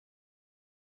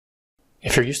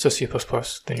If you're used to C++,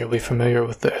 then you'll be familiar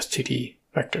with the std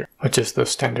vector, which is the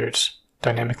standard's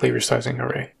dynamically resizing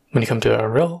array. When you come to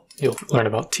Unreal, you'll learn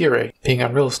about TArray being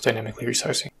Unreal's dynamically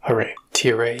resizing array.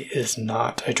 TArray is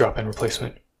not a drop-in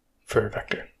replacement for a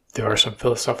vector. There are some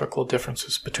philosophical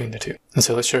differences between the two. And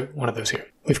so let's show one of those here.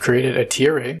 We've created a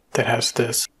TArray that has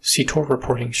this CTOR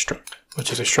reporting struct,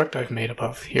 which is a struct I've made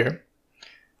above here.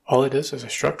 All it is a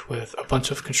struct with a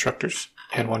bunch of constructors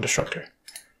and one destructor.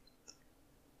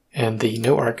 And the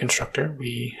noarg constructor,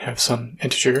 we have some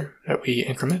integer that we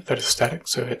increment that is static,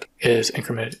 so it is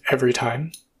incremented every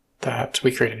time that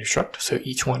we create a new struct, so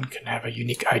each one can have a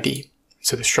unique ID.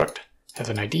 So the struct has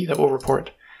an ID that will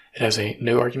report. It has a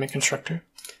no argument constructor.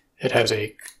 It has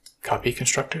a copy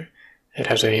constructor. It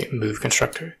has a move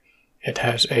constructor. It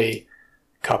has a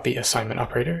copy assignment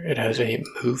operator. It has a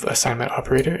move assignment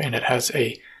operator, and it has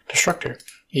a destructor.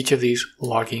 Each of these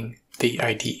logging the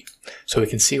ID, so we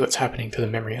can see what's happening to the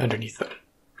memory underneath them.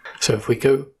 So if we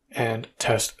go and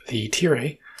test the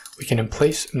TArray, we can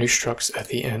emplace new structs at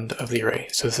the end of the array.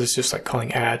 So this is just like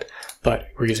calling add, but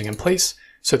we're using emplace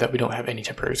so that we don't have any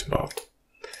temporaries involved.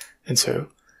 And so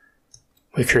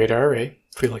we create our array.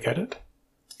 If we look at it,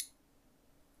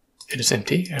 it is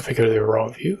empty. And if I go to the raw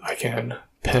view, I can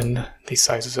pin the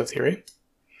sizes of the array.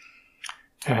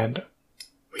 And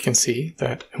we can see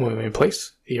that when we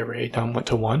emplace, the array down went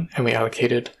to 1, and we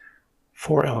allocated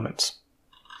 4 elements.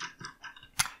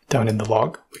 Down in the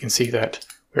log, we can see that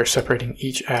we're separating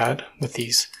each add with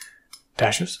these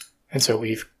dashes. And so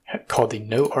we've called the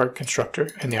noarg constructor,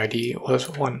 and the ID was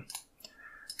 1.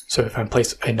 So if I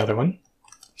place another one,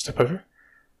 step over,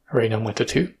 array num went to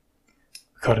 2. We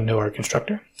called a noarg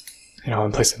constructor, and I'll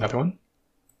place another one.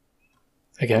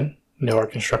 Again,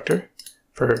 noarg constructor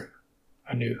for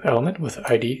a new element with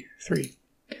ID 3.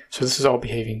 So this is all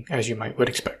behaving as you would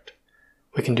expect.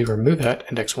 We can do remove at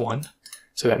index 1.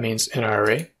 So that means in our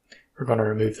array, we're going to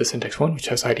remove this index 1, which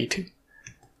has ID 2.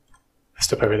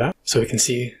 Step over that. So we can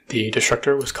see the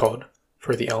destructor was called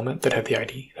for the element that had the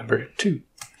ID number 2.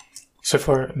 So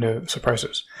far, no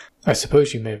surprises. I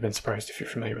suppose you may have been surprised if you're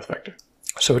familiar with vector.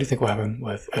 So what do you think will happen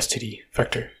with std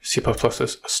vector,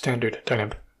 C++'s standard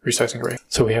dynamic resizing array?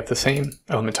 So we have the same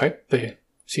element type, the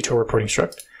CTOR reporting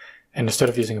struct, and instead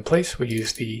of using emplace, we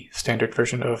use the standard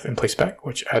version of emplace back,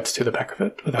 which adds to the back of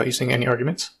it without using any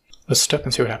arguments. Let's step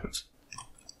and see what happens.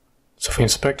 So if we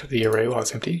inspect the array while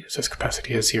it's empty, it says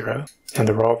capacity is 0, and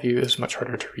the raw view is much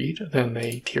harder to read than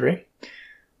the TArray.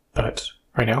 But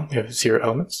right now we have 0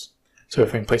 elements. So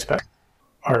if we emplace back,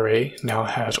 our array now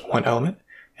has 1 element,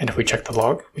 and if we check the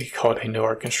log, we called a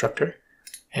noarg constructor,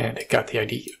 and it got the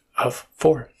ID of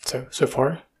 4. So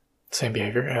far, same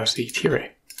behavior as the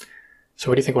TArray. So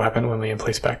what do you think will happen when we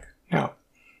emplace back now?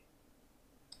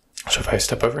 So if I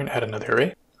step over and add another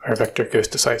array, our vector goes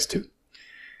to size 2.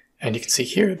 And you can see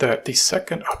here that the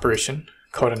second operation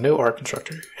called a noarg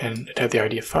constructor, and it had the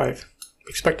ID of 5. We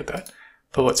expected that.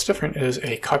 But what's different is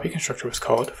a copy constructor was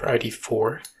called for ID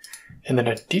 4, and then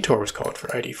a detour was called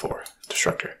for ID 4,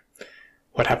 destructor.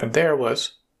 What happened there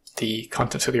was the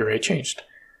contents of the array changed.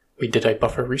 We did a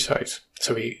buffer resize,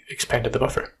 so we expanded the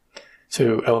buffer.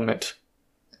 So element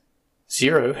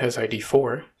 0 has ID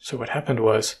 4, so what happened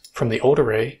was, from the old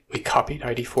array, we copied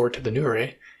ID 4 to the new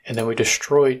array, and then we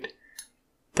destroyed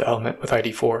the element with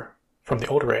ID 4 from the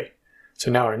old array. So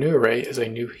now our new array is a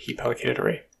new heap allocated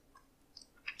array.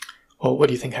 Well, what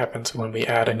do you think happens when we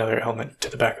add another element to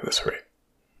the back of this array?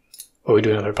 Will we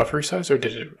do another buffer resize, or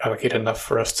did it allocate enough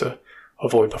for us to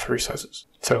avoid buffer resizes?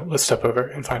 So let's step over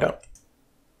and find out.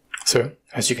 So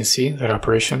as you can see, that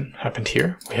operation happened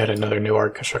here. We had another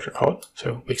noarg constructor called,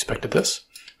 so we expected this.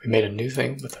 We made a new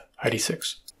thing with ID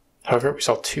 6. However, we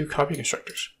saw 2 copy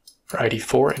constructors for ID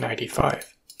 4 and ID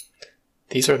 5.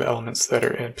 These are the elements that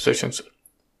are in positions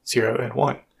 0 and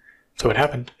 1. So what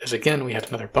happened is, again, we had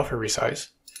another buffer resize,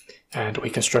 and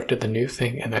we constructed the new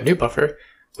thing in that new buffer.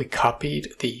 We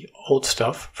copied the old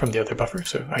stuff from the other buffer,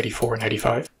 so ID 4 and ID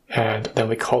 5, and then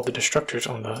we called the destructors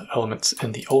on the elements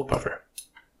in the old buffer.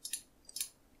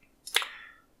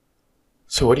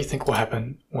 So what do you think will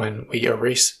happen when we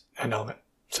erase an element?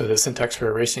 So the syntax for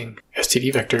erasing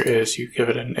std vector is you give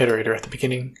it an iterator at the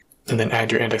beginning and then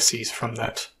add your indices from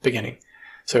that beginning.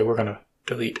 So we're going to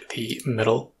delete the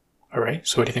middle array.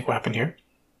 So what do you think will happen here?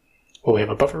 Will we have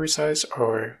a buffer resize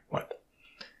or what?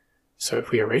 So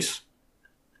if we erase,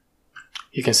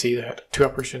 you can see that 2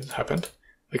 operations happened.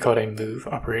 We called a move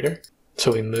operator.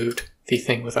 So we moved the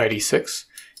thing with ID 6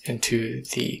 into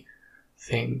the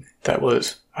thing that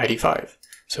was ID 5.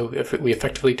 So if we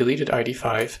effectively deleted ID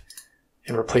 5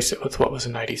 and replaced it with what was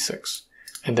in ID 6.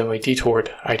 And then we detoured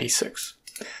ID 6.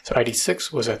 So ID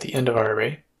 6 was at the end of our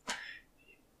array.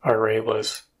 our array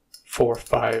was 4,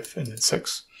 5, and then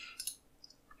 6.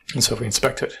 And so if we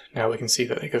inspect it, now we can see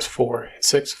that it goes 4 and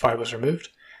 6, 5 was removed.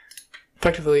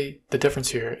 Effectively, the difference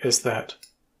here is that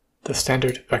the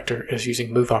standard vector is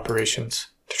using move operations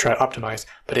to try to optimize,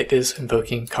 but it is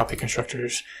invoking copy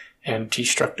constructors and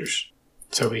destructors.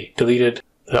 So we deleted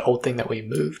the old thing that we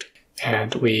moved,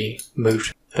 and we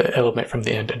moved the element from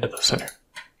the end into the center.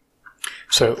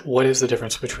 So what is the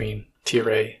difference between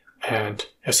TArray and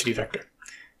std vector?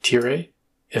 TArray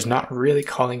is not really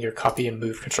calling your copy and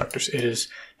move constructors. It is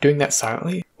doing that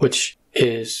silently, which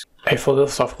is a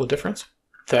philosophical difference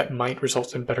that might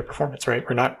result in better performance, right?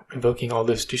 We're not invoking all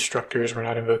those destructors. We're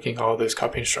not invoking all those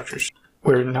copy constructors.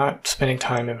 We're not spending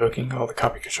time invoking all the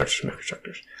copy constructors and move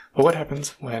constructors. But what happens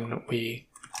when we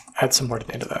add some more to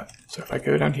the end of that? So if I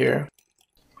go down here,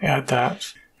 we add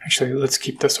that. Actually, let's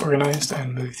keep this organized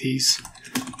and move these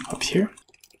up here.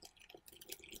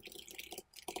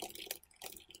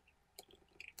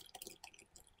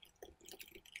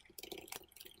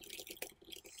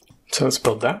 So let's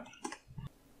build that.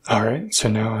 All right, so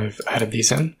now I've added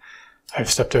these in.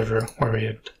 I've stepped over where we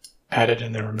had added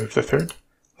and then removed the third.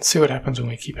 Let's see what happens when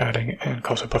we keep adding and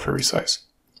cause a buffer resize.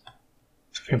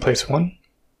 So if we in place 1,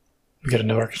 we get a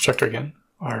nowhere constructor again.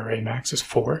 Our array max is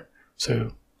 4,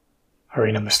 so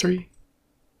array num is 3.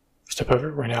 Step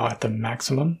over, we're now at the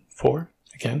maximum 4.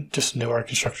 Again, just nowhere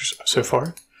constructors so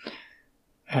far.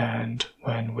 And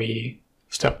when we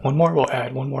step one more, we'll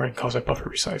add one more and cause a buffer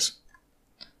resize.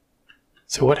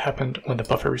 So what happened when the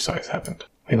buffer resize happened?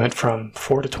 We went from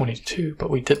 4 to 22, but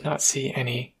we did not see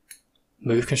any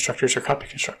move constructors or copy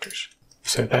constructors.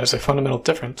 So that is a fundamental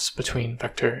difference between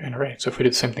vector and array. So if we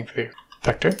do the same thing for the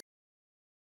vector,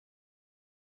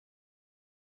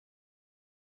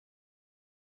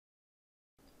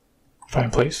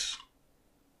 find place,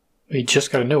 we just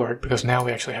got a nowhere because now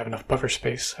we actually have enough buffer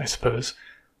space, I suppose,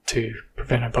 to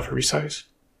prevent a buffer resize.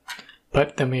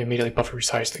 But then we immediately buffer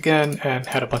resized again and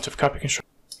had a bunch of copy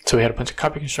constructors. So we had a bunch of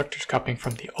copy constructors copying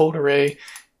from the old array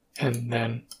and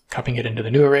then copying it into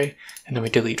the new array, and then we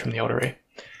delete from the old array.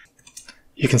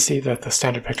 You can see that the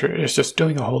standard vector is just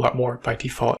doing a whole lot more by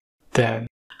default than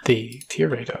the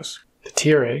TArray does. The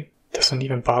TArray doesn't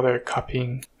even bother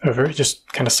copying over, it just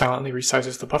kind of silently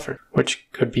resizes the buffer, which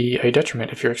could be a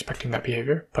detriment if you're expecting that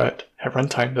behavior, but at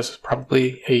runtime this is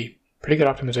probably a pretty good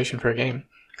optimization for a game,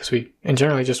 because we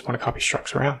generally just want to copy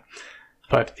structs around.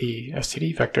 But the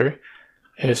std vector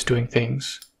is doing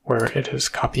things where it is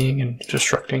copying and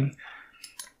destructing,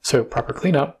 so proper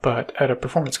cleanup, but at a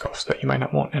performance cost that you might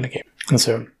not want in a game. And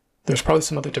so there's probably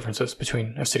some other differences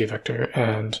between std vector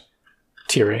and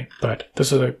TArray, but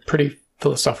this is a pretty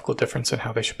philosophical difference in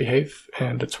how they should behave,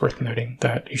 and it's worth noting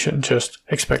that you shouldn't just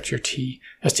expect your std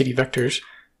vectors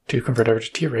to convert over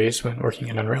to TArrays when working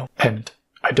in Unreal. And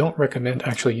I don't recommend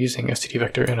actually using std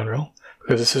vector in Unreal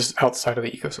because this is outside of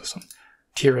the ecosystem.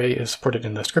 TArray is supported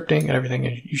in the scripting and everything,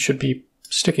 and you should be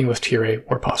sticking with TArray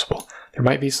where possible. There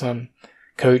might be some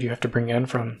code you have to bring in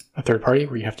from a third party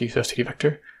where you have to use std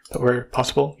vector, but where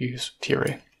possible, use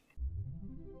TArray.